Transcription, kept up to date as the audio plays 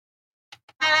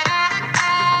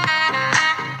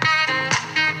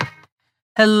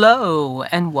Hello,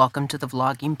 and welcome to the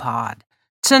Vlogging Pod.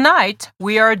 Tonight,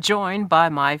 we are joined by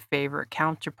my favorite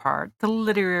counterpart, the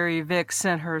literary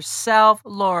vixen herself,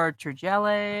 Laura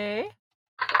Trujillo.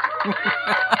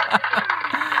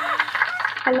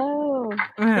 Hello.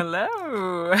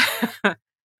 Hello.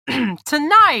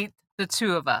 Tonight, the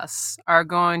two of us are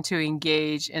going to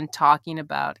engage in talking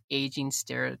about aging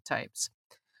stereotypes.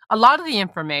 A lot of the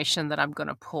information that I'm going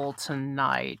to pull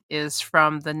tonight is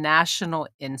from the National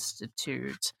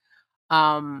Institute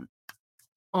um,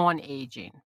 on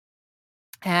Aging.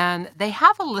 And they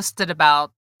have a listed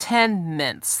about 10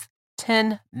 mints.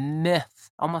 10 myths.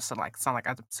 Almost sound like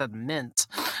I said mint.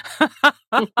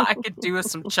 I could do with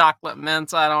some chocolate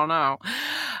mints. I don't know.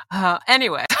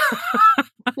 Anyway.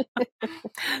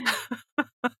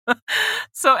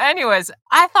 So, anyways,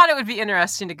 I thought it would be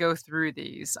interesting to go through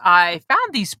these. I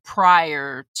found these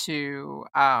prior to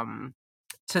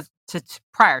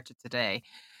prior to today.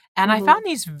 And I hmm found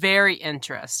these very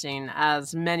interesting,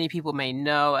 as many people may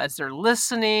know as they're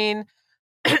listening.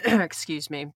 Excuse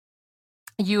me.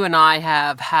 You and I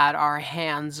have had our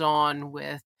hands on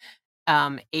with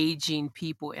aging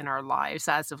people in our lives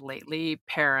as of lately,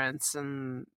 parents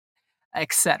and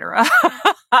etc.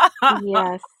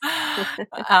 Yes.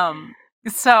 um,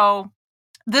 so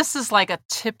this is like a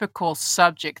typical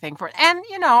subject thing for, and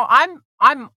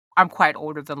I'm quite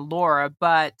older than Laura,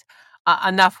 but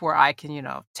enough where I can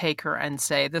take her and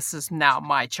say this is now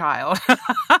my child.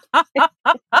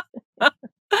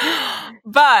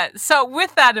 But so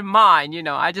with that in mind,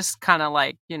 I just kind of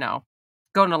like,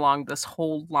 going along this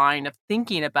whole line of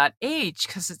thinking about age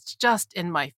because it's just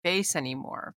in my face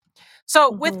anymore.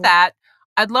 So with hmm that,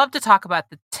 I'd love to talk about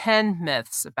the 10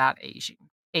 myths about aging.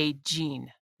 Aging.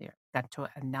 There, got to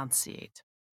enunciate.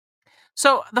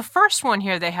 So the first one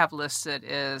here they have listed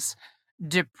is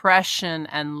depression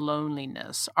and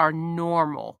loneliness are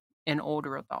normal in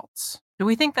older adults. Do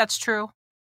we think that's true?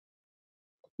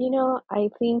 I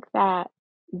think that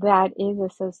is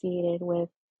associated with,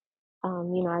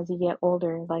 as you get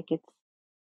older, like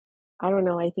I don't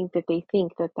know, I think that they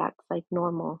think that that's like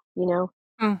normal.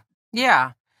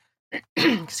 Yeah.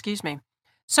 Excuse me.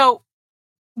 So,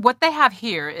 what they have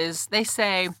here is they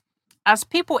say, as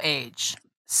people age,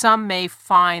 some may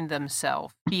find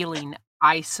themselves feeling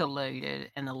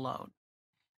isolated and alone.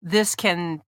 This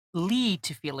can lead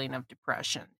to feeling of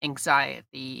depression,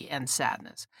 anxiety, and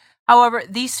sadness. However,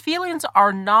 these feelings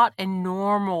are not a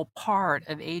normal part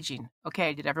of aging.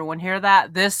 Okay, did everyone hear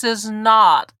that? This is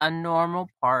not a normal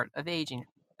part of aging.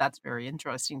 That's very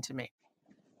interesting to me.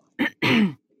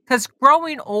 Because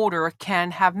growing older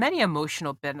can have many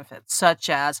emotional benefits, such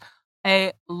as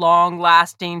a long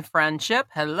lasting friendship.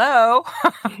 Hello.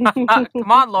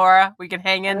 Come on, Laura. We can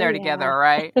hang in Oh there together, yeah. all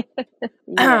right?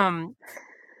 Yes.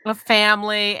 A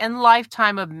family and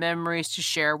lifetime of memories to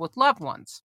share with loved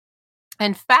ones.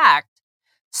 In fact,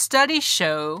 studies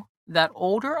show that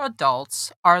older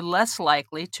adults are less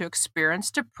likely to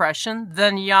experience depression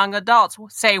than young adults.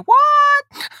 Say what?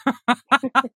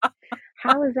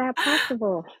 How is that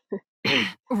possible?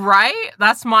 Right?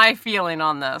 That's my feeling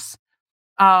on this.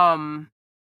 Um,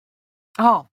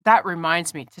 oh, that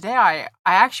reminds me. Today I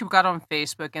actually got on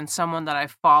Facebook and someone that I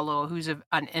follow who's an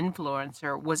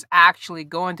influencer was actually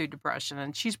going through depression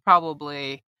and she's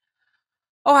probably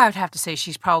I would have to say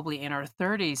she's probably in her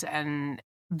 30s and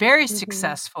very hmm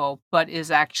successful, but is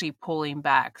actually pulling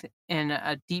back in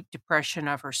a deep depression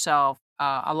of herself.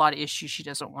 A lot of issues she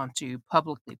doesn't want to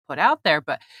publicly put out there.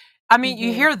 But I mean,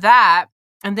 you hmm hear that,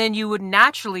 and then you would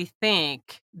naturally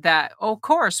think that, oh, of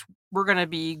course, we're going to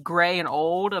be gray and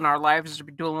old and our lives are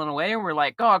dwindling away. And we're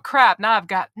like, oh, crap, now I've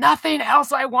got nothing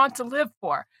else I want to live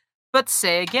for. But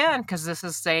say again, because this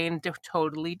is saying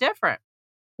totally different.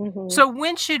 hmm So,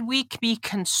 when should we be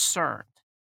concerned?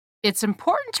 It's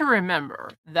important to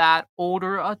remember that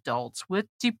older adults with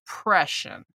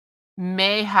depression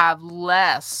may have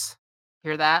less,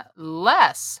 hear that,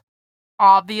 less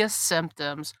obvious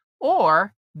symptoms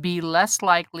or be less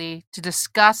likely to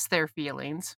discuss their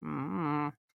feelings. hmm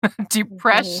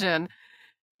Depression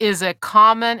is a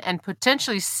common and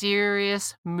potentially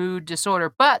serious mood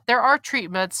disorder, but there are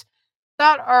treatments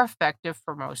that are effective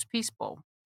for most people.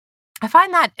 I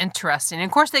find that interesting. And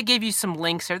of course, they gave you some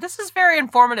links here. This is a very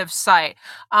informative site.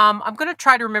 I'm going to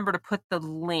try to remember to put the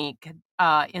link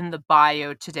in the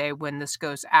bio today when this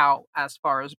goes out as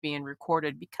far as being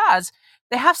recorded because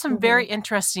they have some hmm very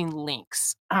interesting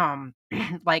links,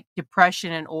 like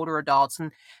depression in older adults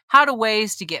and how to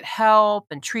ways to get help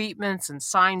and treatments and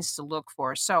signs to look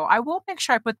for. So I will make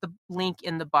sure I put the link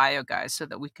in the bio, guys, so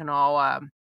that we can all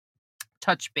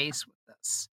touch base with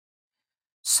this.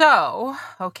 So,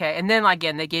 okay, and then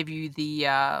again, they gave you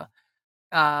the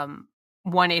um,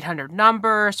 1-800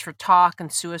 numbers for talk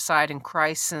and suicide and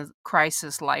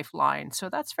crisis lifeline. So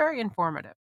that's very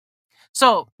informative.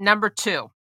 So number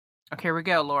 2. Okay, here we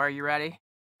go, Laura. You ready?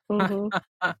 Mm-hmm.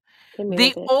 Hit me the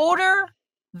with it. older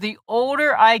the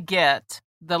older I get,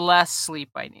 the less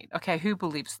sleep I need. Okay, who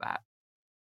believes that?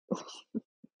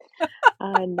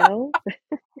 No.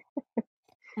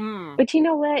 Hmm. But you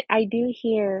know what? I do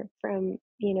hear from,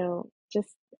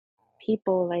 just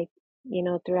people like,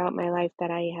 throughout my life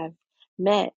that I have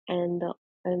met, and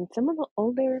some of the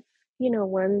older,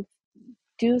 ones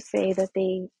do say that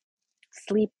they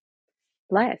sleep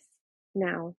less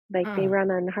now. Like they Mm.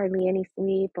 run on hardly any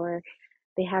sleep, or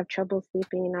they have trouble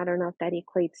sleeping. And I don't know if that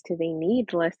equates to they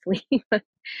need less sleep,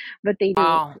 but they do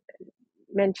Wow.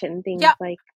 mention things Yeah.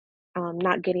 like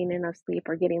not getting enough sleep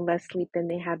or getting less sleep than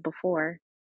they had before.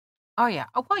 Oh, yeah.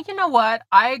 Oh, well, you know what?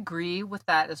 I agree with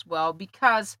that as well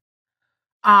because,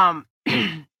 um,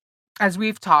 as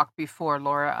we've talked before,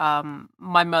 Laura,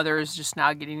 my mother is just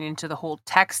now getting into the whole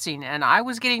texting, and I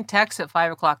was getting texts at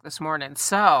 5 o'clock this morning.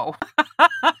 So,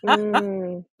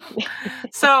 Mm,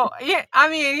 yeah, I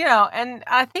mean, and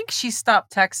I think she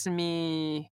stopped texting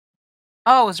me.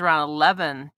 Oh, it was around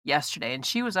 11 yesterday, and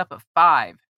she was up at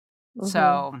 5. mm-hmm.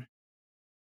 So,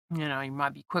 you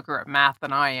might be quicker at math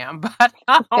than I am, but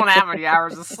I don't know how many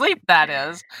hours of sleep that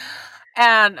is.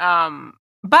 And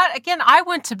but again, I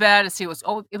went to bed to see it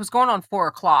was going on 4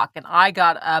 o'clock, and I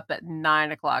got up at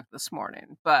 9 o'clock this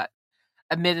morning. But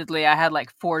admittedly, I had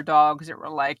like 4 dogs that were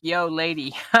like, "Yo,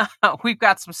 lady, we've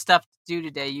got some stuff to do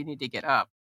today. You need to get up."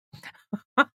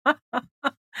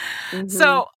 Mm-hmm.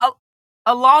 So,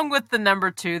 along with the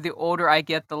number 2, the older I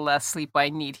get, the less sleep I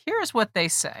need. Here's what they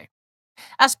say.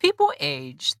 As people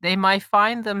age, they might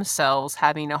find themselves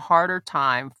having a harder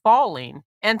time falling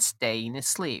and staying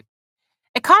asleep.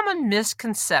 A common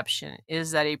misconception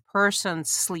is that a person's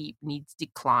sleep needs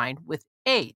decline with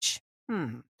age.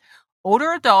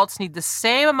 Older adults need the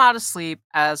same amount of sleep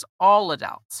as all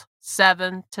adults,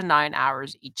 7 to 9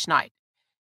 hours each night.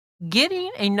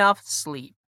 Getting enough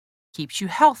sleep keeps you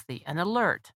healthy and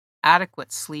alert.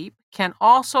 Adequate sleep can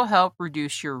also help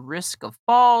reduce your risk of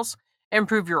falls,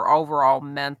 improve your overall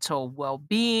mental well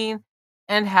being,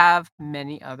 and have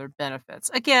many other benefits.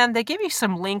 Again, they give you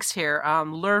some links here.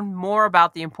 Learn more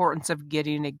about the importance of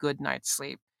getting a good night's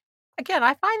sleep. Again,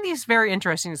 I find these very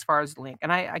interesting as far as the link.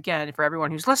 And again, for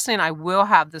everyone who's listening, I will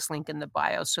have this link in the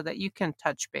bio so that you can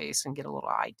touch base and get a little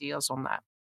ideas on that.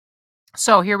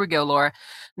 So here we go, Laura.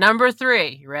 Number 3,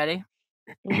 you ready?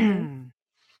 Mm-hmm.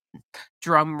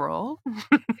 Drum roll.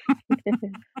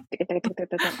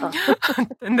 Oh.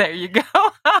 And there you go.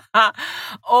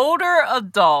 Older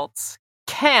adults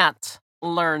can't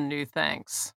learn new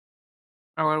things.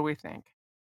 Or what do we think?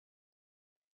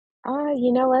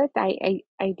 You know what? I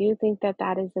do think that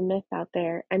that is a myth out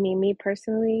there. I mean, me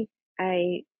personally,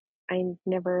 I I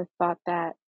never thought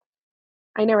that.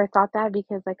 I never thought that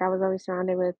because like I was always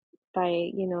surrounded with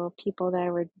by, people that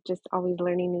were just always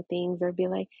learning new things or be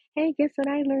like, "Hey, guess what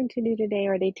I learned to do today?"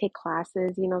 Or they take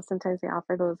classes, sometimes they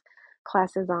offer those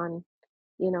classes on,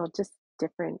 just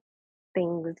different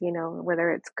things,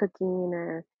 whether it's cooking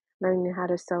or learning how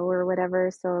to sew or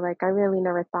whatever. So like I really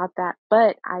never thought that,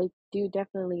 but I do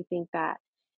definitely think that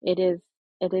it is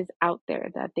it is out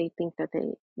there that they think that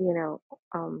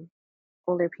um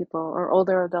older people or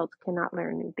older adults cannot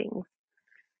learn new things.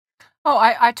 Oh,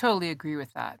 I totally agree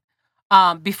with that.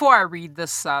 Before I read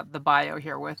this, the bio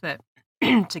here with it,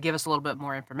 to give us a little bit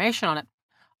more information on it,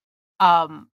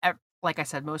 like I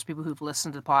said, most people who've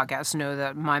listened to the podcast know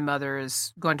that my mother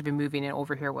is going to be moving in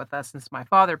over here with us since my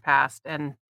father passed.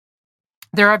 And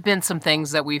there have been some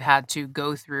things that we've had to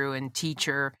go through and teach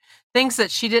her, things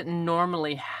that she didn't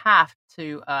normally have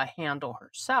to handle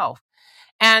herself.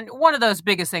 And one of those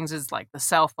biggest things is like the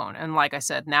cell phone. And like I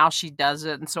said, now she does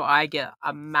it. And so I get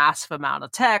a massive amount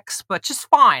of texts, but just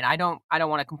fine. I don't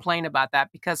want to complain about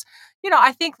that because,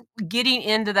 I think getting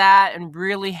into that and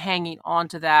really hanging on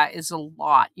to that is a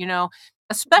lot, Hmm.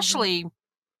 especially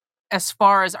as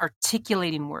far as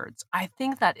articulating words. I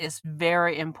think that is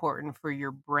very important for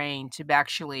your brain to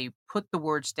actually put the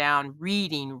words down,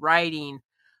 reading, writing.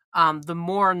 The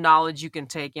more knowledge you can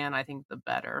take in, I think the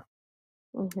better.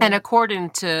 And Hmm.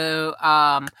 according to,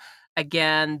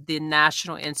 again, the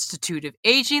National Institute of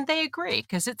Aging, they agree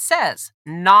because it says,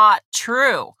 not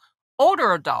true.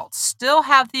 Older adults still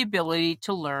have the ability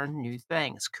to learn new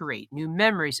things, create new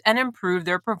memories, and improve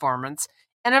their performance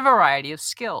in a variety of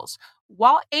skills.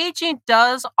 While aging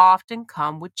does often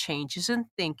come with changes in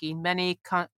thinking, many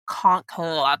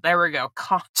there we go.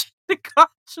 The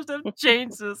cognitive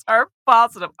changes are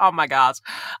positive. Oh my gosh.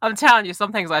 I'm telling you,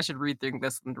 some things I should rethink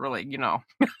this and really,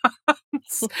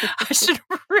 I should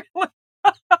really.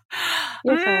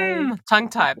 You're fine.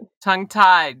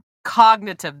 Tongue-tied.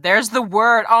 Cognitive. There's the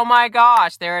word. Oh my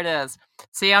gosh. There it is.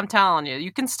 See, I'm telling you,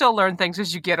 you can still learn things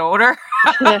as you get older.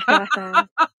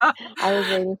 I was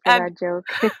waiting for And that joke.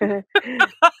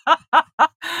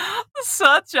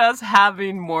 such as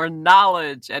having more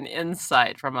knowledge and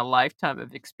insight from a lifetime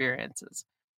of experiences.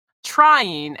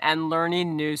 Trying and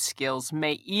learning new skills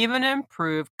may even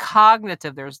improve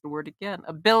cognitive, there's the word again,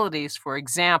 abilities. For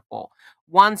example,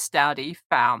 one study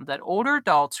found that older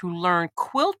adults who learn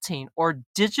quilting or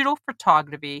digital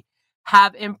photography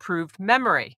have improved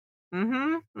memory.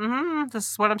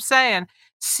 This is what I'm saying.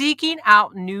 Seeking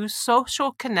out new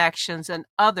social connections and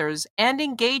others and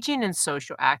engaging in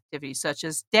social activities such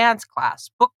as dance class,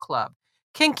 book club,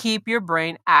 can keep your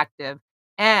brain active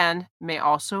and may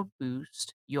also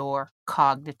boost your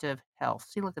cognitive health.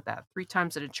 See, look at that. 3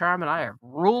 times in a charm, and I have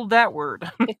ruled that word.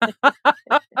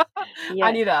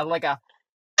 I Yes, need a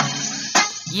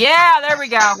yeah, there we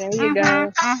go. there you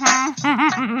go.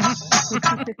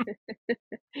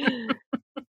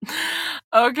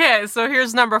 Okay, so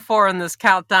here's number 4 in this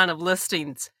countdown of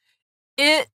listings.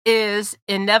 It is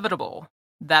inevitable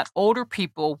that older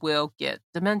people will get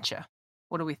dementia.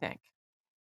 What do we think?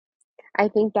 I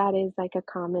think that is like a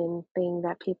common thing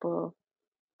that people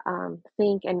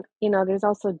think, and there's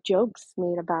also jokes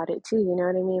made about it too. You know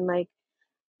what I mean? Like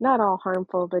not all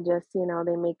harmful, but just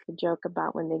they make a joke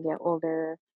about when they get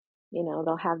older.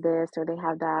 They'll have this or they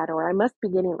have that, or I must be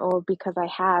getting old because I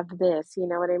have this. You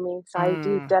know what I mean? So I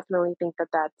do Mm. definitely think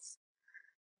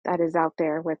that is out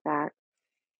there with that.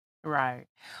 Right.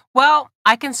 Well,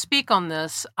 I can speak on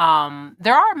this.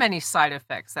 There are many side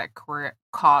effects that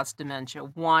cause dementia.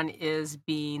 One is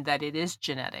being that it is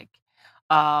genetic.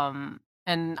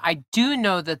 And I do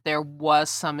know that there was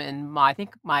some in I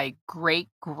think my great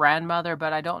grandmother,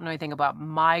 but I don't know anything about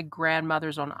my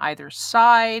grandmothers on either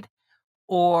side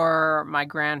or my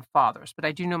grandfathers. But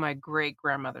I do know my great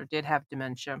grandmother did have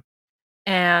dementia.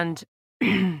 And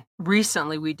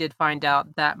recently we did find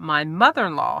out that my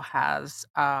mother-in-law has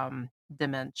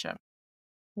dementia.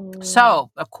 Mm.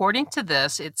 So, according to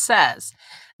this, it says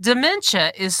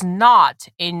dementia is not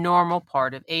a normal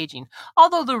part of aging.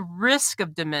 Although the risk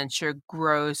of dementia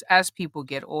grows as people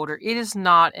get older, it is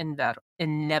not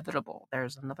inevitable.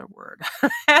 There's another word.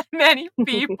 And many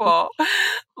people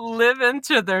live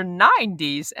into their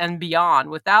 90s and beyond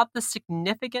without the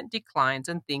significant declines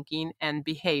in thinking and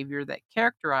behavior that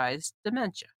characterize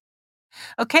dementia.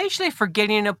 Occasionally,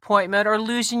 forgetting an appointment or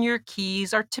losing your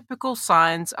keys are typical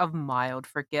signs of mild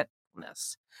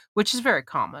forgetfulness, which is very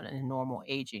common in normal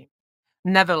aging.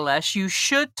 Nevertheless, you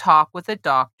should talk with a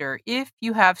doctor if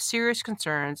you have serious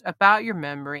concerns about your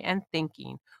memory and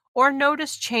thinking or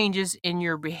notice changes in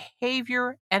your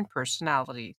behavior and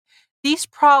personality. These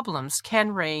problems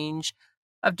can range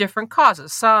of different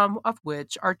causes, some of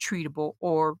which are treatable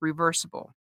or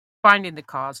reversible. Finding the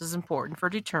cause is important for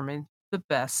determining the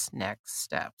best next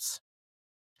steps.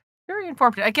 Very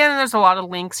informative. Again, there's a lot of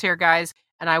links here, guys,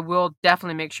 and I will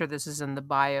definitely make sure this is in the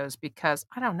bios because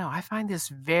I don't know, I find this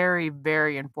very,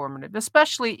 very informative,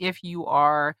 especially if you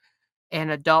are an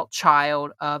adult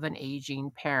child of an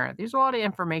aging parent. There's a lot of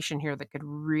information here that could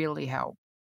really help.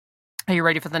 Are you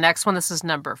ready for the next one? This is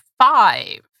number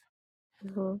 5.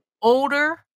 Mhm.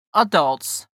 Older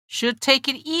adults should take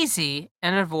it easy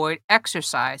and avoid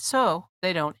exercise so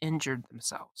they don't injure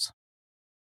themselves.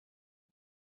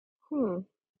 Hmm.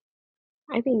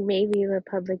 I think maybe the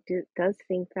public does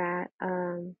think that.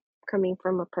 Coming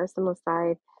from a personal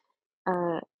side,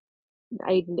 uh,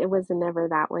 it was never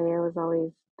that way. It was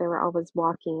always they were always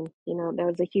walking. There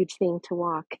was a huge thing to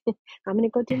walk. I'm gonna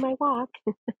go do my walk.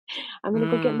 I'm gonna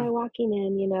go get my Mm, walking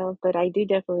in. But I do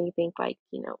definitely think like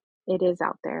it is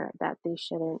out there that they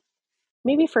shouldn't.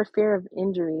 Maybe for fear of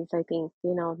injuries, I think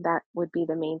that would be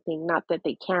the main thing. Not that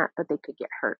they can't, but they could get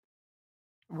hurt.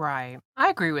 right. I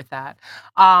agree with that.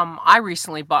 I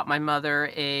recently bought my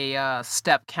mother a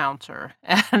step counter,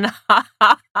 and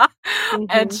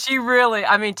and Hmm. she really,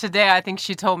 I mean, today I think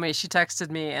she told me she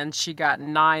texted me, and she got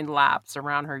 9 laps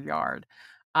around her yard.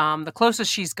 The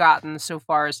closest she's gotten so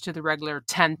far is to the regular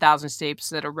 10,000 steps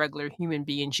that a regular human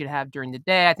being should have during the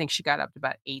day. I think she got up to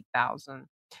about 8,000.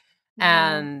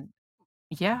 Wow. And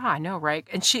yeah, I know, right?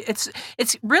 And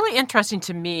it's really interesting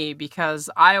to me because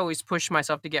I always push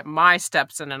myself to get my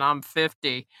steps in and I'm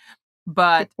 50,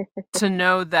 but to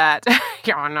know that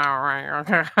yeah, I know,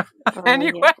 right? Oh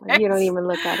yeah. You don't Anyways. even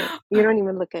look at it. You don't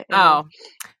even look at any. Oh,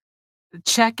 The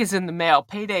check is in the mail.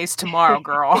 Payday's tomorrow,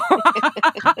 girl.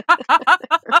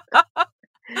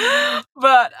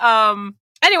 But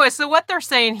anyway, so what they're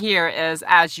saying here is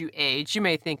as you age, you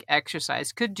may think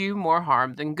exercise could do more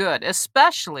harm than good,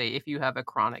 especially if you have a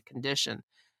chronic condition.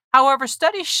 However,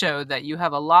 studies show that you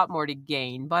have a lot more to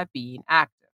gain by being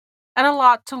active and a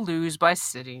lot to lose by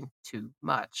sitting too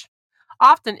much.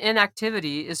 Often,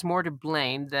 inactivity is more to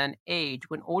blame than age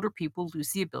when older people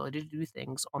lose the ability to do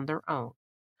things on their own.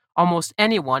 Almost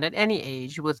anyone at any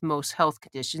age with most health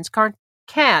conditions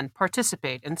can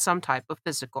participate in some type of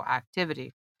physical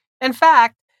activity. In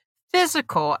fact,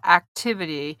 physical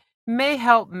activity may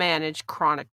help manage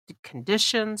chronic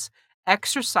conditions.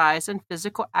 Exercise and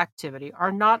physical activity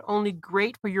are not only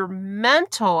great for your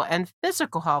mental and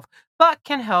physical health, but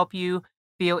can help you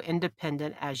feel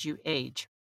independent as you age.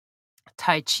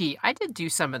 Tai Chi. I did do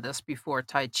some of this before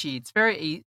Tai Chi. It's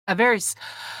a very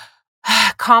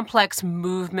complex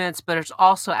movements, but it's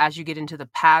also as you get into the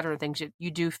pattern things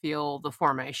you do feel the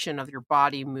formation of your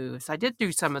body moves. I did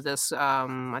do some of this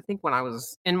I think when I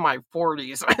was in my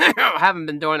 40s. I haven't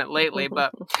been doing it lately,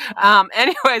 but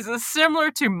anyways, it's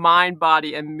similar to mind,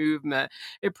 body, and movement.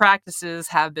 It practices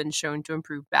have been shown to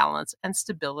improve balance and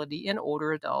stability in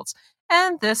older adults,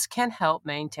 and this can help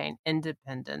maintain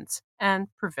independence and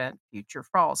prevent future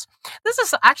falls. This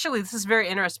is very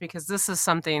interesting because this is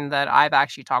something that I've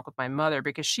actually talked with my mother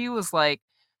because she was like,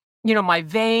 my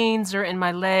veins are in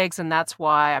my legs and that's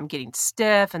why I'm getting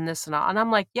stiff and this and that. And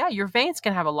I'm like, yeah, your veins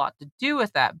can have a lot to do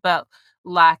with that, but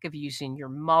lack of using your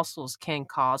muscles can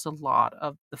cause a lot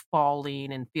of the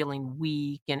falling and feeling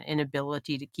weak and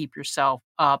inability to keep yourself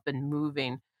up and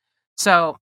moving.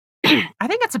 So I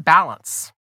think it's a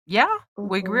balance. Yeah,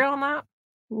 we agree Mhm. on that.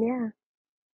 Yeah.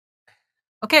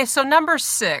 Okay, so number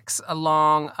 6,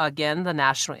 along again, the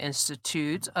National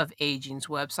Institute of Aging's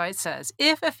website says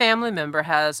if a family member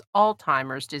has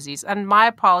Alzheimer's disease, and my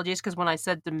apologies because when I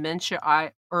said dementia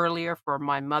I earlier for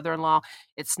my mother-in-law,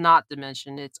 it's not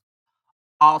dementia, it's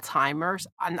Alzheimer's.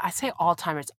 And I say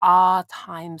Alzheimer's,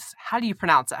 times. How do you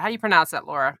pronounce it? How do you pronounce that,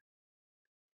 Laura?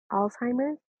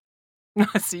 Alzheimer's?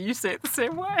 See, you say it the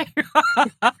same way.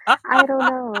 I don't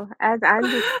know. As I'm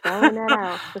just throwing that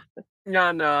out.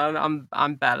 Yeah, no,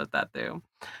 I'm bad at that too.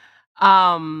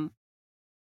 Um,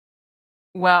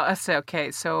 Well, I say,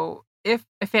 okay, so if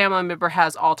a family member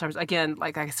has Alzheimer's, again,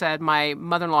 like I said, my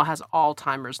mother-in-law has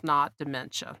Alzheimer's, not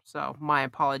dementia. So my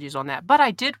apologies on that. But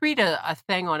I did read a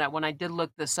thing on it when I did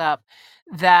look this up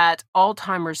that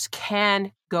Alzheimer's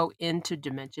can go into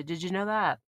dementia. Did you know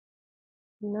that?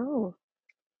 No.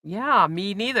 Yeah,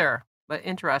 me neither, but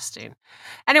interesting.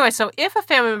 Anyway, so if a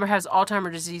family member has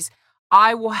Alzheimer's disease,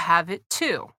 I will have it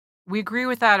too. We agree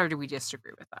with that or do we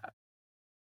disagree with that?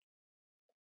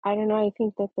 I don't know. I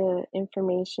think that the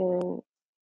information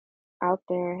out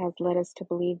there has led us to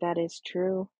believe that is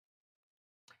true.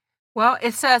 Well,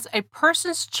 it says a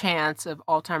person's chance of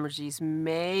Alzheimer's disease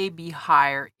may be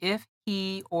higher if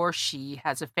he or she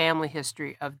has a family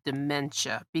history of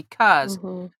dementia because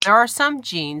Mhm. there are some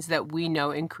genes that we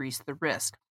know increase the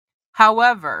risk.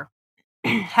 However,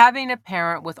 having a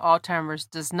parent with Alzheimer's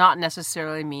does not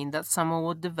necessarily mean that someone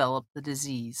will develop the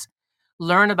disease.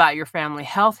 Learn about your family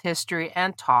health history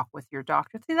and talk with your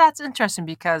doctor. See, that's interesting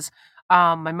because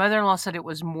my mother in law said it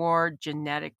was more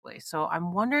genetically. So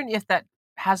I'm wondering if that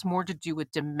has more to do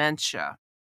with dementia.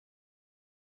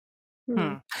 Hmm.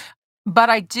 Hmm. But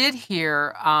I did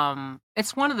hear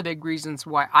it's one of the big reasons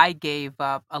why I gave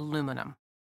up aluminum.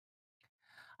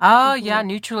 Oh, yeah,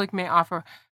 Mhm. Nutrilink may offer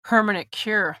permanent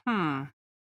cure.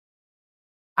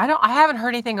 I haven't heard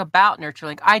anything about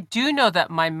Nurturelink. I do know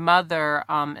that my mother,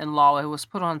 in law was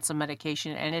put on some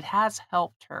medication and it has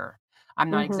helped her. I'm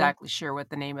not Mhm. exactly sure what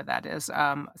the name of that is.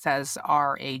 Says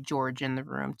R.A. George in the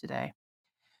room today.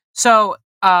 So,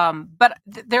 but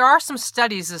there are some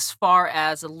studies as far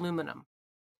as aluminum.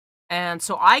 And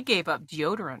so I gave up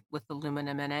deodorant with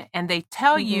aluminum in it, and they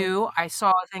tell Mhm. you I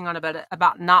saw a thing on about it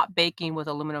about not baking with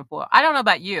aluminum foil. I don't know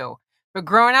about you, but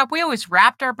growing up, we always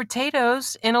wrapped our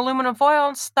potatoes in aluminum foil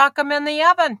and stuck them in the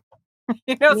oven.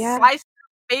 Yeah. Sliced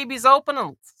babies open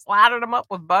and slathered them up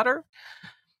with butter.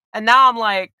 And now I'm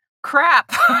like, crap.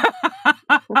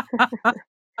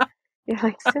 You're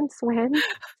like, since when?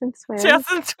 Since Yeah,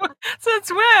 when?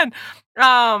 since when?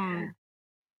 Um,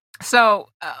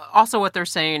 also, what they're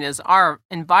saying is our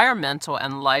environmental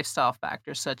and lifestyle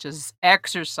factors, such as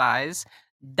exercise,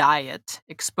 diet,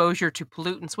 exposure to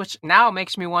pollutants, which now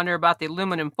makes me wonder about the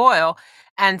aluminum foil,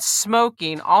 and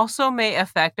smoking also may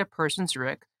affect a person's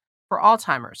risk for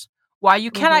Alzheimer's. While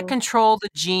you cannot Mhm. control the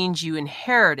genes you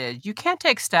inherited, you can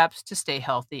take steps to stay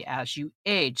healthy as you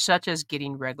age, such as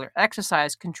getting regular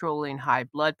exercise, controlling high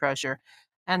blood pressure,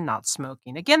 and not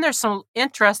smoking. Again, there's some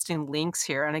interesting links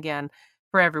here. And again,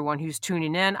 for everyone who's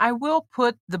tuning in, I will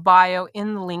put the bio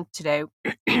in the link today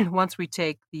once we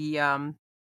take the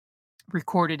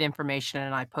recorded information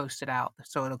and I post it out.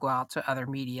 So it'll go out to other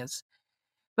medias.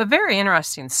 But very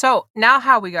interesting. So now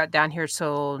how we got down here.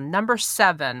 So number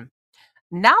 7.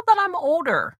 Now that I'm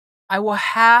older, I will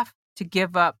have to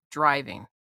give up driving.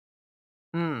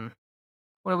 Hmm.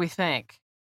 What do we think?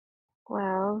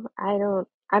 Well, I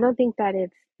don't think that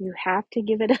it's you have to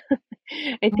give it up.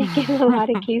 I think in a lot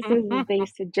of cases they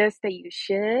suggest that you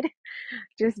should,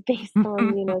 just based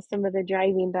on, some of the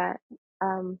driving that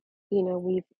um,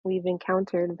 we've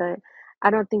encountered, but I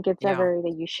don't think it's Yeah. ever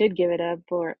that you should give it up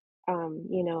or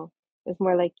it's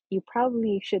more like you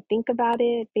probably should think about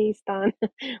it based on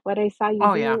what I saw you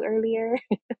Oh, yeah. do earlier.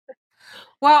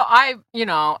 Well,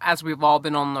 as we've all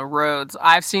been on the roads,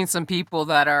 I've seen some people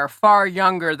that are far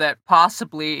younger that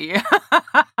possibly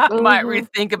might Mhm.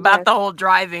 rethink about Yes. the whole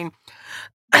driving.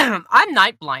 I'm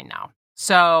night blind now.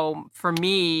 So for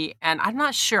me, and I'm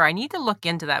not sure, I need to look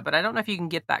into that, but I don't know if you can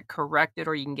get that corrected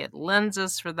or you can get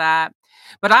lenses for that.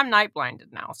 But I'm night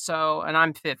blinded now. So, and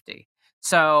I'm 50.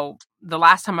 So the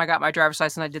last time I got my driver's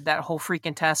license, I did that whole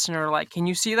freaking test and they're like, "Can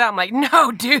you see that?" I'm like,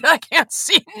 "No, dude, I can't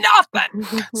see nothing."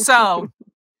 So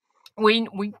we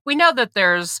know that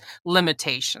there's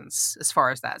limitations as far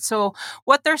as that. So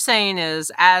what they're saying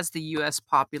is as the US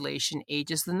population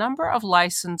ages, the number of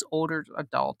licensed older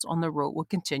adults on the road will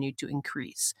continue to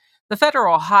increase. The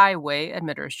Federal Highway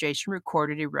Administration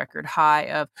recorded a record high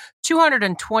of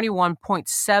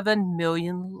 221.7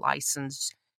 million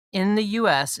licensed in the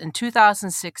US in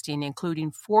 2016, including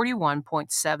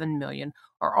 41.7 million,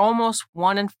 or almost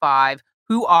 1 in 5,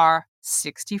 who are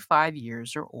 65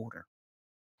 years or older.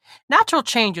 Natural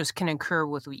changes can occur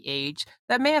with the age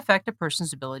that may affect a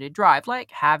person's ability to drive, like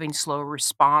having slower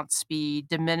response speed,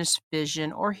 diminished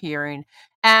vision or hearing,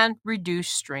 and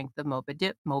reduced strength of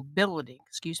mobility.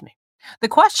 Excuse me. The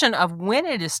question of when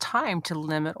it is time to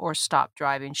limit or stop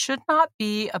driving should not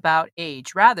be about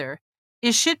age. Rather,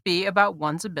 it should be about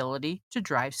one's ability to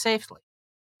drive safely.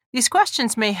 These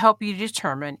questions may help you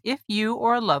determine if you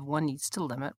or a loved one needs to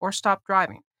limit or stop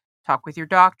driving. Talk with your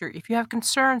doctor if you have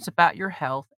concerns about your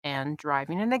health and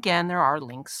driving. And again, there are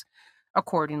links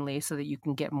accordingly so that you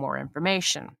can get more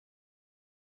information.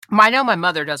 I know my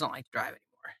mother doesn't like to drive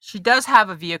anymore. She does have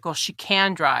a vehicle she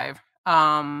can drive.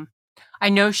 I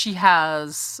know she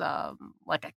has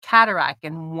like a cataract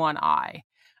in one eye.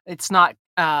 It's not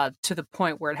to the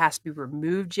point where it has to be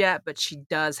removed yet, but she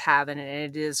does have it, and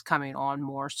it is coming on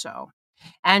more so.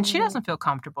 And she Mhm. doesn't feel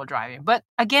comfortable driving. But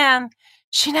again,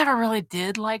 she never really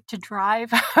did like to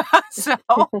drive. So,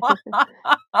 So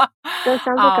it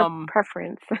sounds like a um,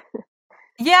 preference.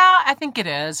 yeah, I think it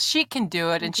is. She can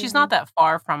do it, and she's not Mhm. that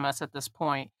far from us at this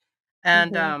point.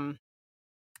 And Mhm.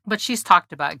 but she's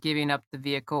talked about giving up the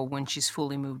vehicle when she's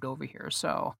fully moved over here.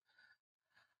 So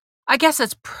I guess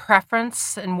it's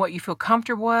preference and what you feel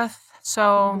comfortable with.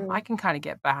 So I Mhm. can kind of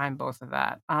get behind both of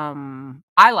that.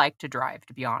 I like to drive,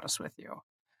 to be honest with you.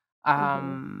 Mhm.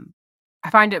 Um, I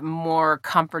find it more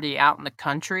comforty out in the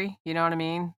country, you know what I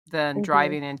mean, than Mhm.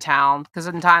 driving in town. Because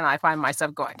in town, I find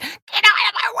myself going, "Get out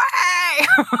of my way!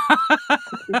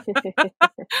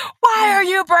 Why are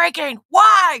you braking?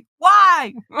 Why?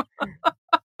 Why?"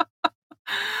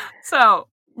 So,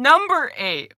 number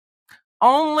 8,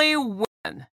 only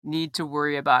women need to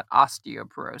worry about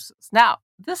osteoporosis. Now,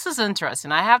 this is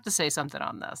interesting. I have to say something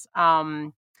on this.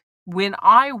 When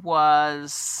I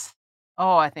was,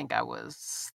 I think I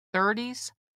was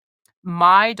 30s,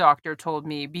 my doctor told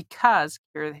me because,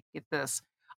 here, get this,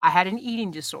 I had an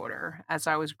eating disorder as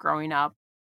I was growing up,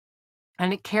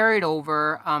 and it carried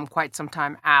over quite some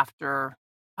time after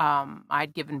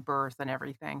I'd given birth and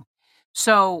everything.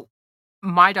 So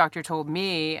my doctor told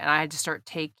me, and I had to start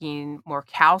taking more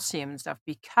calcium and stuff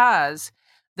because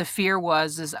the fear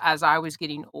was, is as I was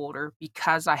getting older,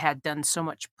 because I had done so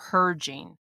much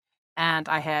purging and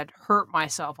I had hurt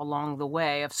myself along the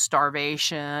way of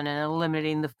starvation and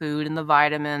eliminating the food and the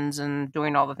vitamins and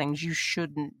doing all the things you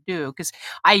shouldn't do. Because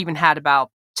I even had about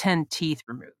 10 teeth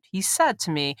removed. He said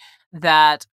to me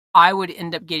that I would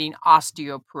end up getting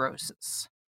osteoporosis.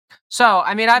 So,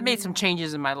 I mean, I've made some Mm.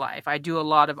 changes in my life. I do a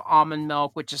lot of almond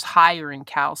milk, which is higher in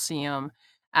calcium,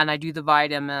 and I do the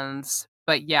vitamins.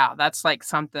 But yeah, that's like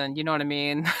something, you know what I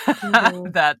mean,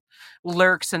 Mhm. that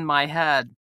lurks in my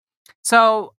head.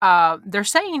 So they're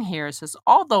saying here, it says,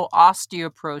 although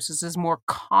osteoporosis is more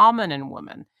common in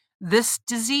women, This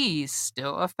disease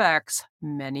still affects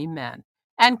many men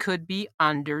and could be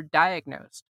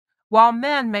underdiagnosed. While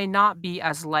men may not be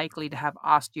as likely to have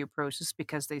osteoporosis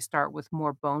because they start with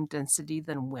more bone density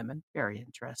than women, very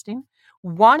interesting,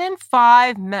 1 in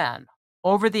 5 men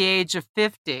over the age of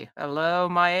 50, hello,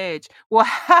 my age, will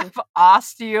have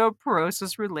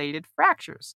osteoporosis related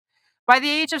fractures. By the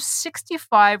age of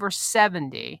 65 or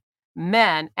 70,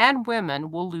 men and women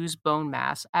will lose bone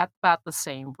mass at about the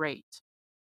same rate.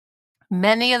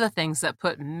 Many of the things that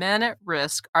put men at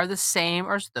risk are the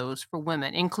same as those for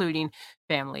women, including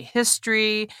family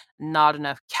history, not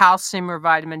enough calcium or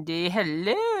vitamin D,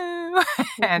 hello,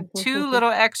 and too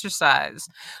little exercise,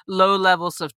 low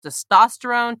levels of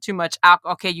testosterone, too much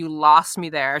alcohol. Okay, you lost me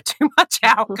there. Too much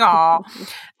alcohol,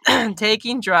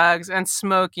 taking drugs, and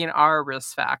smoking are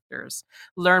risk factors.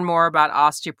 Learn more about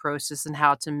osteoporosis and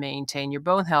how to maintain your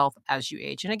bone health as you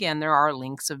age. And again, there are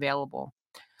links available.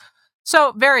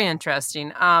 So very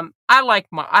interesting. I like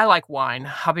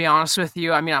wine. I'll be honest with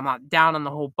you. I mean, I'm not down on the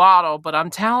whole bottle, but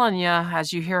I'm telling you,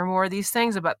 as you hear more of these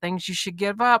things about things you should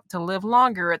give up to live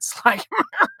longer, it's like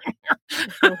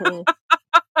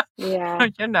Yeah.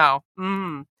 you know.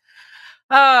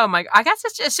 Oh my! I guess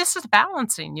it's just a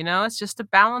balancing. It's just a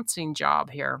balancing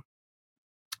job here.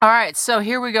 All right, so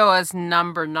here we go as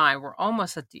number 9. We're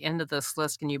almost at the end of this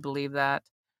list. Can you believe that?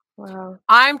 Wow.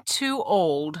 I'm too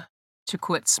old to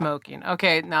quit smoking.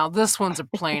 Okay, now this one's a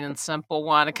plain and simple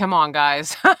one. Come on,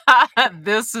 guys.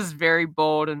 This is very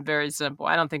bold and very simple.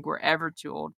 I don't think we're ever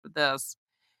too old for this.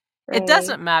 It Right.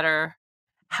 doesn't matter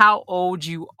how old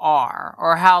you are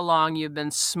or how long you've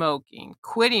been smoking.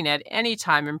 Quitting at any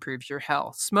time improves your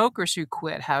health. Smokers who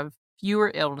quit have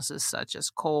fewer illnesses such as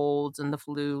colds and the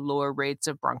flu, lower rates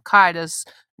of bronchitis,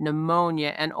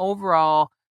 pneumonia, and overall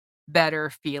better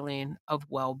feeling of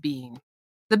well being.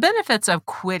 The benefits of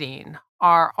quitting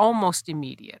are almost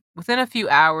immediate. Within a few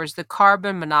hours, the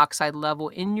carbon monoxide level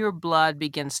in your blood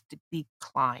begins to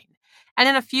decline. And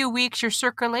in a few weeks, your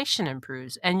circulation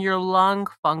improves and your lung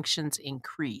functions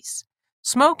increase.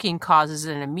 Smoking causes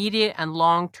an immediate and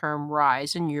long term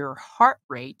rise in your heart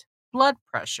rate, blood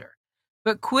pressure.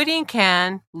 But quitting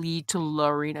can lead to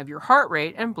lowering of your heart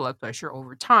rate and blood pressure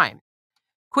over time.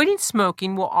 Quitting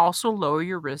smoking will also lower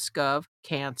your risk of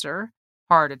cancer,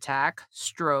 heart attack,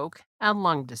 stroke, and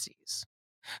lung disease.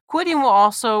 Quitting will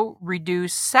also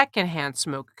reduce secondhand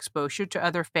smoke exposure to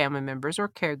other family members or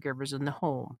caregivers in the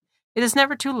home. It is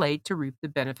never too late to reap the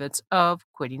benefits of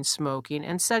quitting smoking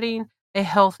and setting a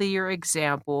healthier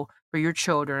example for your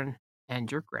children and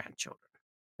your grandchildren.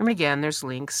 And again, there's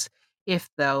links if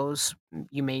those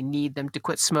you may need them to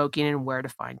quit smoking and where to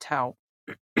find help.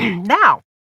 Now,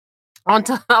 on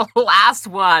to the last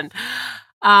one.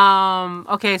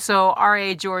 Okay, so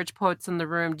RA George puts in the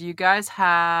room. Do you guys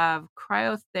have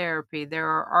cryotherapy? There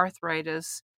are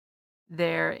arthritis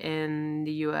there in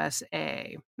the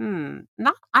USA.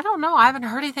 Not I don't know. I haven't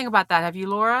heard anything about that. Have you,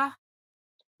 Laura?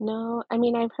 No, I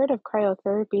mean I've heard of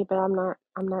cryotherapy, but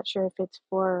I'm not sure if it's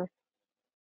for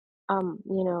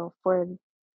for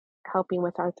helping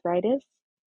with arthritis.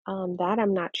 That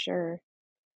I'm not sure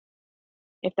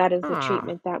if that is the Huh.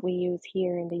 treatment that we use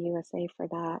here in the USA for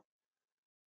that.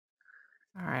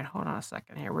 All right, hold on a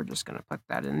second here. We're just going to put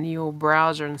that in the old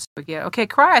browser and get. Okay,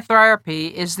 cryotherapy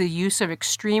is the use of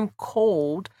extreme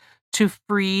cold to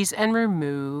freeze and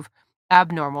remove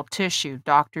abnormal tissue.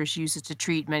 Doctors use it to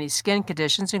treat many skin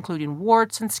conditions, including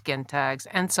warts and skin tags,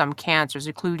 and some cancers,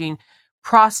 including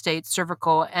prostate,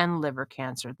 cervical, and liver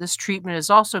cancer. This treatment is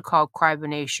also called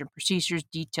cryonation. Procedures,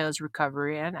 details,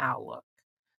 recovery, and outlook.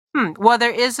 Well, there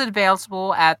is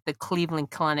available at the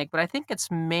Cleveland Clinic, but I think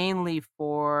it's mainly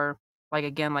for, like,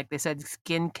 again, like they said,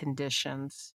 skin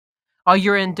conditions. Oh,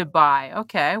 you're in Dubai.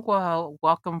 Okay. Well,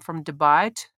 welcome from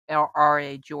Dubai to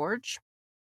RA George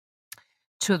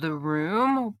to the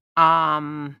room.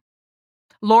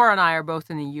 Laura and I are both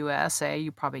in the USA.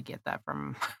 You probably get that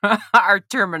from our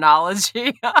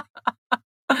terminology.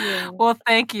 Yeah. Well,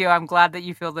 thank you. I'm glad that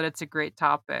you feel that it's a great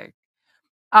topic.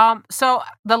 So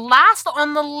the last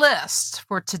on the list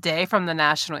for today from the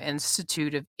National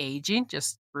Institute of Aging,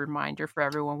 just a reminder for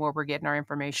everyone where we're getting our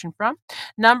information from.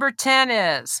 Number 10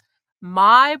 is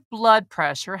my blood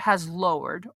pressure has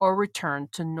lowered or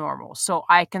returned to normal, so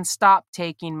I can stop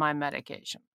taking my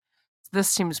medication. This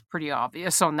seems pretty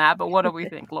obvious on that, but what do we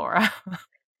think, Laura?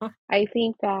 I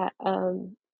think that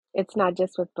it's not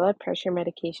just with blood pressure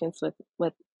medications,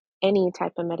 with any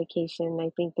type of medication.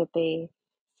 I think that they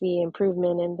see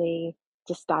improvement and they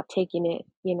just stop taking it.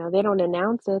 They don't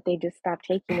announce it, they just stop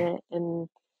taking it and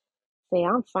say,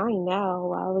 I'm fine now.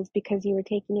 Well, it's because you were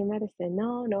taking your medicine.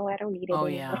 No, no, I don't need it Oh,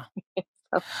 anymore. yeah.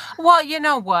 Well, you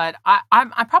know what?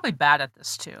 I'm probably bad at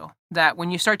this too. That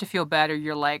when you start to feel better,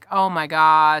 you're like, "Oh my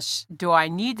gosh, do I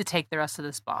need to take the rest of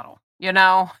this bottle?" You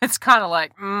know? It's kinda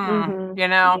like, Mhm. you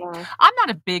know? Yeah. I'm not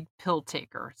a big pill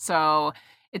taker, so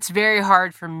it's very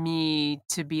hard for me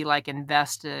to be, like,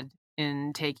 invested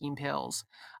in taking pills.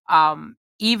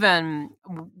 Even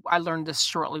w I learned this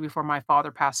shortly before my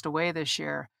father passed away this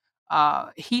year.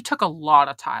 He took a lot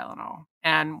of Tylenol,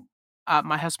 and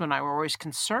my husband and I were always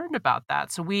concerned about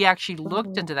that. So we actually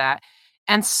looked Mhm. into that.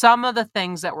 And some of the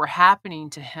things that were happening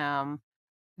to him,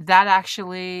 that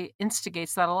actually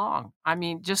instigates that along. I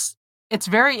mean, just it's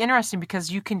very interesting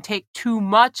because you can take too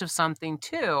much of something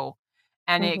too,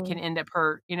 and it can Mhm. end up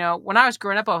hurt. When I was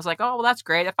growing up, I was like, oh, well, that's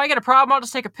great. If I get a problem, I'll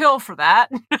just take a pill for that.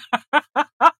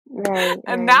 Right, And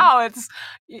right. now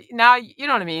now you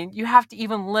know what I mean? You have to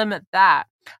even limit that.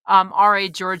 R.A.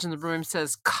 George in the room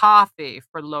says coffee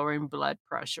for lowering blood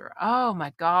pressure. Oh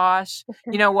my gosh.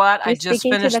 You know what? I You're just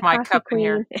speaking to the finished my coffee cup in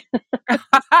here. queen.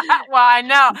 Well, I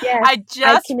know. Yes, I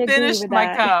I just can agree finished with my that.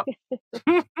 cup.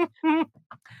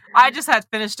 I just had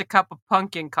finished a cup of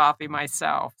pumpkin coffee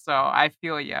myself, so I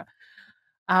feel you.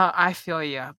 I feel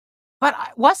you. But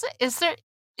was it?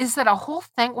 Is that a whole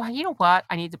thing? Well, you know what?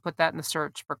 I need to put that in the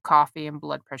search for coffee and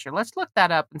blood pressure. Let's look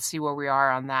that up and see where we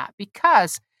are on that.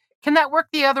 Because can that work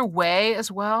the other way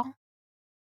as well?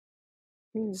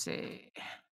 Mm, Let's see,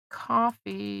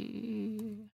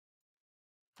 coffee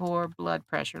for blood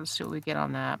pressure. Let's see what we get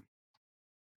on that.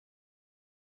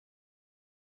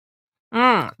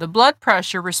 The blood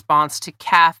pressure response to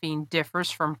caffeine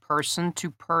differs from person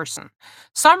to person.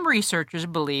 Some researchers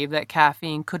believe that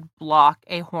caffeine could block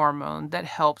a hormone that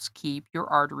helps keep your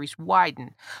arteries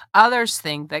widen. Others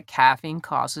think that caffeine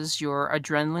causes your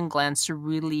adrenaline glands to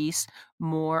release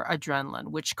more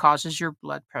adrenaline, which causes your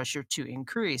blood pressure to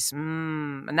increase.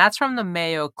 And that's from the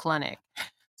Mayo Clinic.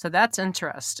 So that's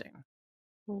interesting.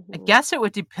 I mhm. guess it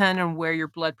would depend on where your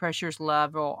blood pressures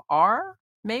level are,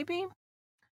 maybe?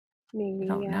 I Maybe,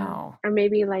 don't yeah. know. Or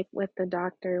maybe like with the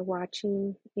doctor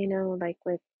watching, like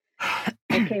with,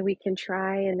 okay, we can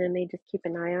try, and then they just keep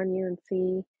an eye on you and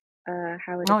see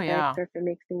how it Oh, affects yeah. or if it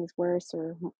makes things worse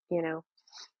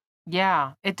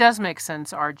Yeah, it does make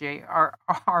sense, RJ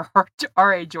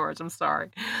RA George, I'm sorry.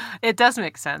 It does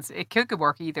make sense. It could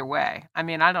work either way. I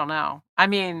mean, I don't know. I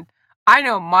mean, I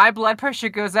know my blood pressure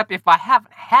goes up if I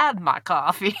haven't had my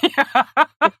coffee.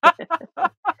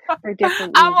 for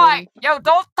different I'm like, reasons. "Yo,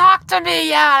 don't talk to me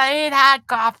yet. I ain't had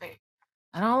coffee.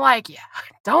 I don't like you.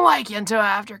 Don't like you until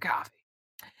after coffee."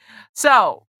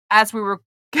 So, as we were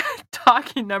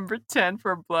talking number 10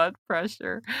 for blood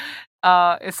pressure,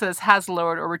 it says has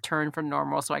lowered or returned from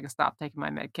normal so I can stop taking my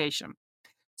medication.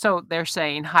 So they're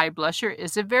saying high blood sugar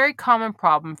is a very common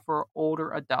problem for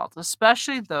older adults,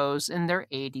 especially those in their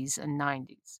 80s and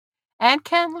 90s, and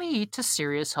can lead to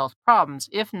serious health problems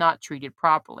if not treated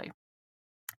properly.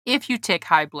 If you take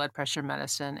high blood pressure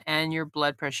medicine and your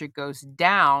blood pressure goes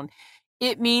down,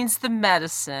 it means the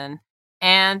medicine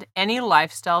and any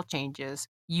lifestyle changes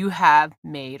you have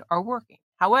made are working.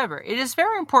 However, it is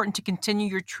very important to continue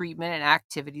your treatment and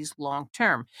activities long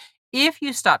term. If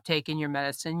you stop taking your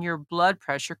medicine, your blood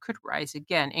pressure could rise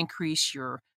again, increase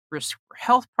your risk for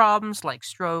health problems like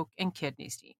stroke and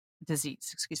disease,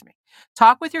 excuse me.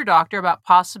 Talk with your doctor about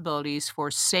possibilities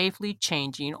for safely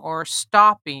changing or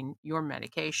stopping your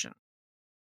medication.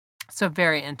 So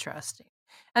very interesting.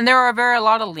 And there are a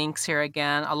lot of links here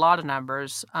again, a lot of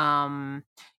numbers.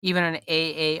 Even on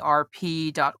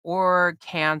aarp.org,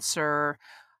 cancer,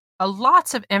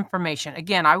 lots of information.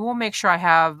 Again, I will make sure I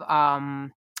have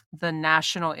the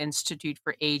National Institute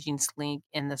for Aging's link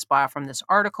in this bio from this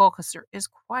article because there is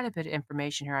quite a bit of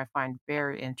information here I find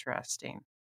very interesting.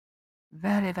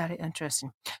 Very, very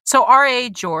interesting. So R.A.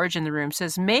 George in the room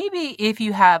says maybe if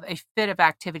you have a fit of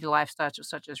activity lifestyle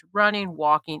such as running,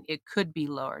 walking, it could be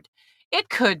lowered. It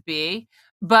could be,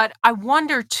 but I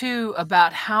wonder too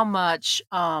about how much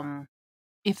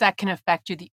if that can affect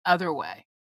you the other way.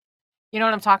 You know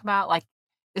what I'm talking about? Like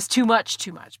it's too much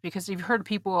because you've heard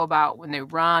people about when they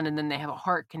run and then they have a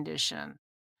heart condition.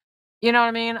 You know what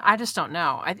I mean? I just don't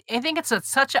know. I think it's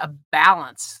such a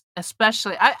balance,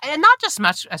 especially and not just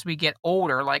much as we get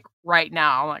older, like right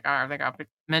now, like I think I've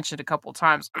mentioned a couple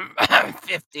times, I'm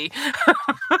 50.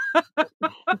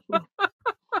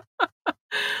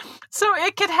 So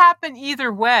it could happen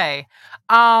either way.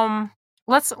 Um,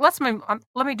 let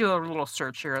me do a little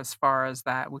search here as far as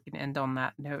that. We can end on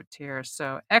that note here.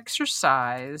 So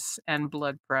exercise and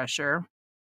blood pressure.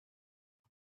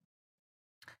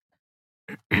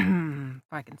 If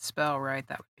I can spell right,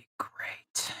 that would be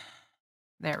great.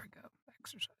 There we go.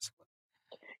 Exercise.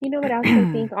 You know what else I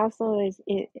think also is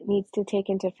it needs to take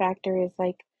into factor is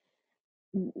like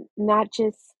not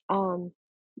just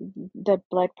the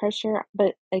blood pressure,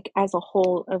 but like as a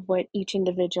whole of what each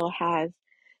individual has.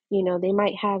 You know, they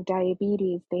might have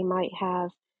diabetes, they might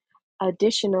have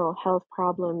additional health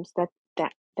problems that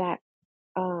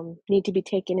need to be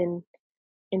taken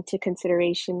into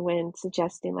consideration when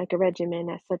suggesting like a regimen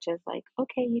as such as like,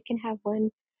 okay, you can have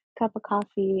 1 cup of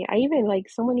coffee. I even like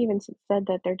someone even said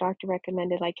that their doctor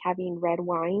recommended like having red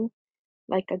wine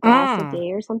like a glass a Mm,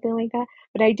 day or something like that.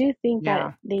 But I do think that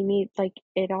yeah, they need like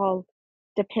it all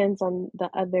depends on the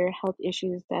other health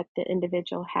issues that the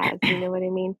individual has. You know what I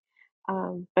mean?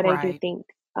 But I do right. think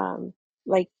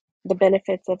like the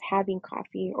benefits of having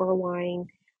coffee or wine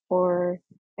or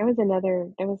there was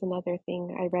another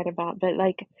thing I read about. But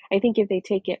like I think if they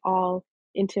take it all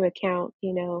into account,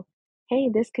 you know, hey,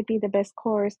 this could be the best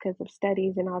course because of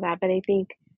studies and all that. But I think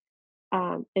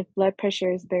if blood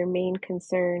pressure is their main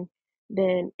concern,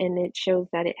 then and it shows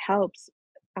that it helps,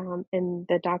 and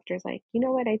the doctor's like, you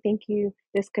know what, I think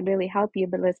this could really help you,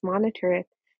 but let's monitor it.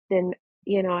 Then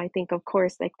I think of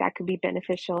course like that could be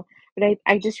beneficial. But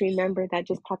I just remember that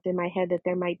just popped in my head that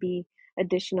there might be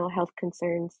additional health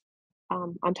concerns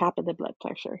on top of the blood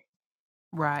pressure.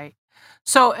 Right.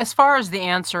 So, as far as the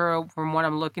answer from what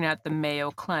I'm looking at the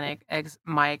Mayo Clinic,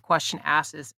 my question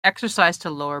asked is exercise to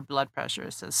lower blood pressure.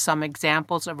 It says some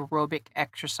examples of aerobic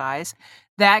exercise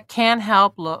that can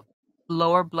help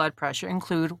lower blood pressure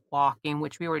include walking,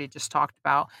 which we already just talked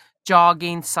about,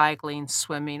 jogging, cycling,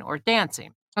 swimming, or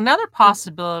dancing. Another Mhm.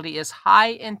 possibility is high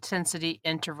intensity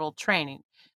interval training.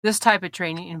 This type of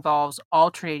training involves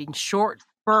alternating short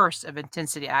bursts of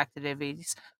intensity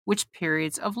activities which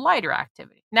periods of lighter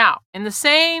activity. Now,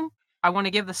 I want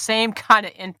to give the same kind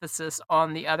of emphasis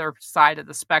on the other side of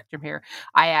the spectrum here.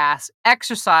 I ask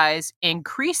exercise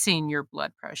increasing your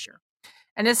blood pressure.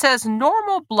 And it says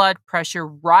normal blood pressure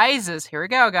rises, here we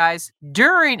go, guys,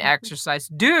 during Mhm. exercise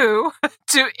due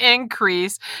to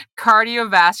increased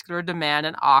cardiovascular demand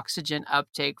and oxygen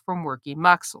uptake from working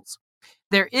muscles.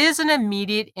 There is an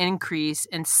immediate increase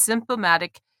in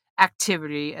symptomatic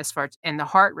activity as far as in the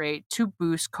heart rate to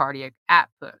boost cardiac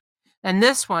output. And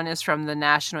this one is from the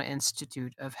National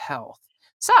Institute of Health.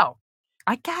 So,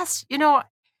 I guess,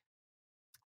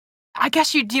 I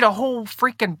guess you need a whole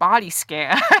freaking body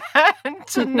scan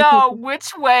to know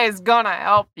which way is going to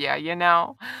help you.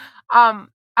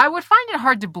 I would find it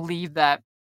hard to believe that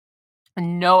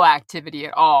no activity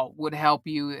at all would help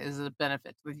you as a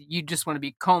benefit. You just want to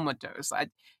be comatose.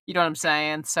 You know what I'm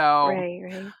saying? So, Right,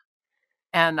 right.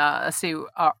 and let's see,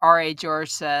 R.A. George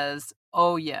says,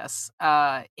 oh, yes,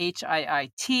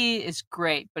 HIIT is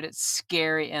great, but it's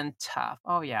scary and tough.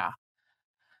 Oh, yeah.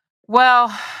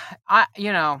 Well, I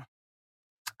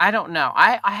don't know.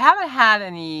 I haven't had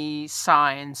any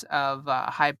signs of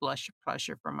high blood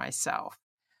pressure for myself.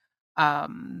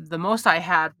 The most I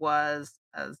had was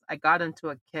as I got into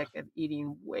a kick of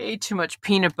eating way too much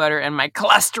peanut butter and my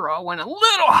cholesterol went a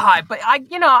little high. But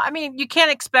I mean, you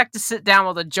can't expect to sit down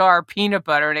with a jar of peanut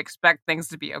butter and expect things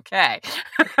to be okay.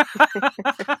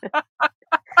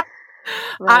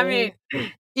 I Right. mean,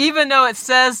 even though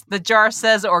the jar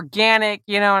says organic,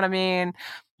 you know what I mean?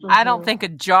 I don't Mhm. think a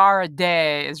jar a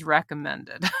day is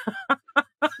recommended.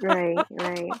 Right,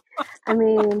 right. I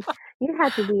mean, you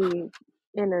had to be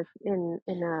in a in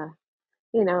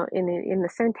a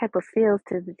certain type of field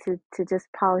to just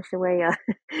polish away a,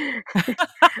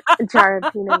 a jar of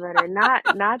peanut butter. Not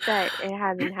that it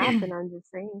hasn't happened. I'm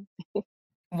just saying.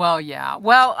 Well, yeah.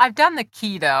 Well, I've done the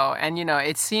keto and,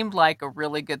 it seemed like a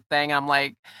really good thing. I'm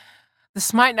like,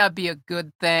 this might not be a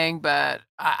good thing, but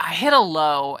I hit a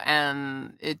low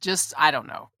and I don't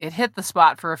know. It hit the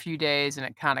spot for a few days and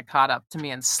it kind of caught up to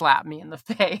me and slapped me in the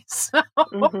face.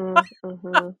 Mhm.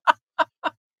 Mhm.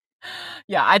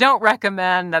 Yeah, I don't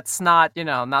recommend. That's not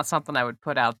something I would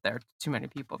put out there to too many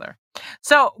people there.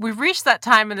 So we've reached that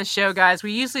time in the show, guys.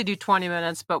 We usually do 20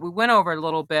 minutes, but we went over a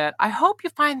little bit. I hope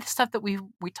you find the stuff that we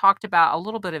talked about a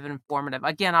little bit of informative.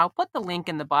 Again, I'll put the link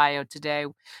in the bio today,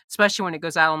 especially when it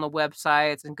goes out on the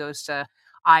websites and goes to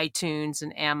iTunes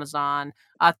and Amazon.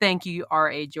 Thank you,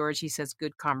 R.A. George. He says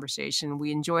good conversation.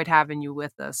 We enjoyed having you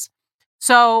with us.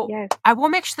 So Yes. I will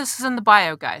make sure this is in the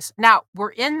bio, guys. Now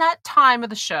we're in that time of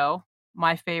the show,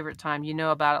 my favorite time. You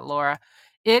know about it, Laura.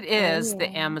 It Oh is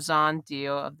the yeah. Amazon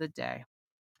deal of the day.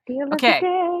 Deal of the Okay.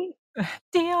 day.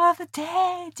 Deal of the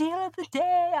day, deal of the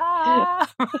day. Ah.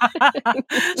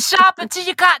 Shop until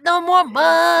you got no more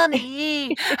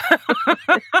money.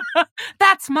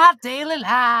 That's my daily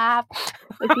life.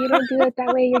 If you don't do it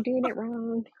that way, you're doing it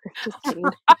wrong. Just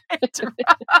kidding. Right.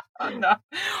 No.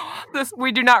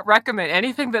 We do not recommend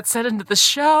anything that's said into the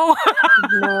show.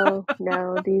 No,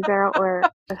 no, these are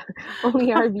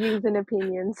only our views and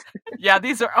opinions. Yeah,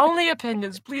 these are only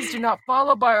opinions. Please do not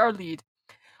follow by our lead.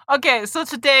 Okay, so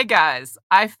today, guys,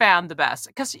 I found the best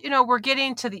because, we're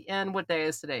getting to the end. What day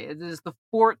is today? It is the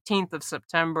 14th of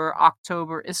September.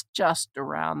 October is just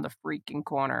around the freaking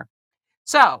corner.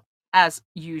 So, as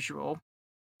usual,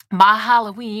 my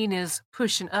Halloween is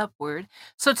pushing upward.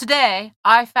 So today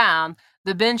I found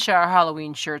the Ben Shar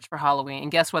Halloween shirts for Halloween.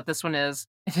 And guess what this one is?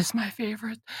 It is my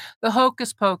favorite. The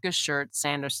Hocus Pocus shirt,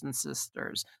 Sanderson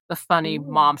Sisters, the funny Ooh.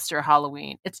 Momster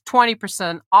Halloween. It's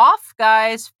 20% off,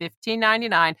 guys,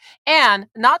 $15.99. And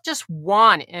not just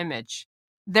one image.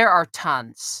 There are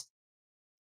tons.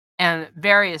 And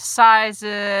various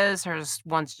sizes. There's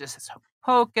ones just as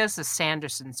Hocus, a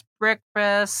Sanderson's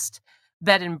Breakfast,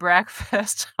 Bed and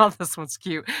Breakfast. Oh, this one's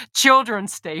cute. Children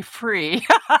stay free.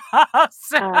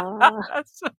 Uh,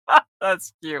 that's,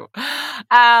 that's cute.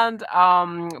 And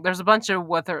there's a bunch of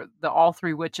the all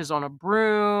three witches on a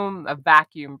broom, a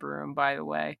vacuum broom, by the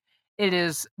way.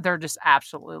 They're just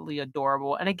absolutely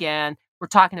adorable. And again, we're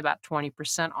talking about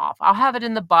 20% off. I'll have it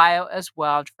in the bio as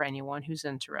well for anyone who's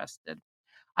interested.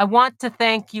 I want to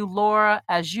thank you, Laura,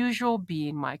 as usual,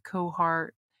 being my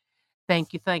cohort.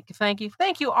 Thank you, thank you, thank you,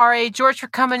 thank you, R.A. George, for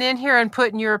coming in here and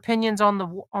putting your opinions on the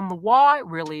wall. I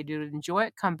really do enjoy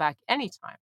it. Come back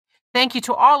anytime. Thank you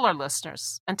to all our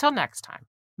listeners. Until next time,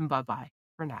 bye bye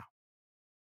for now.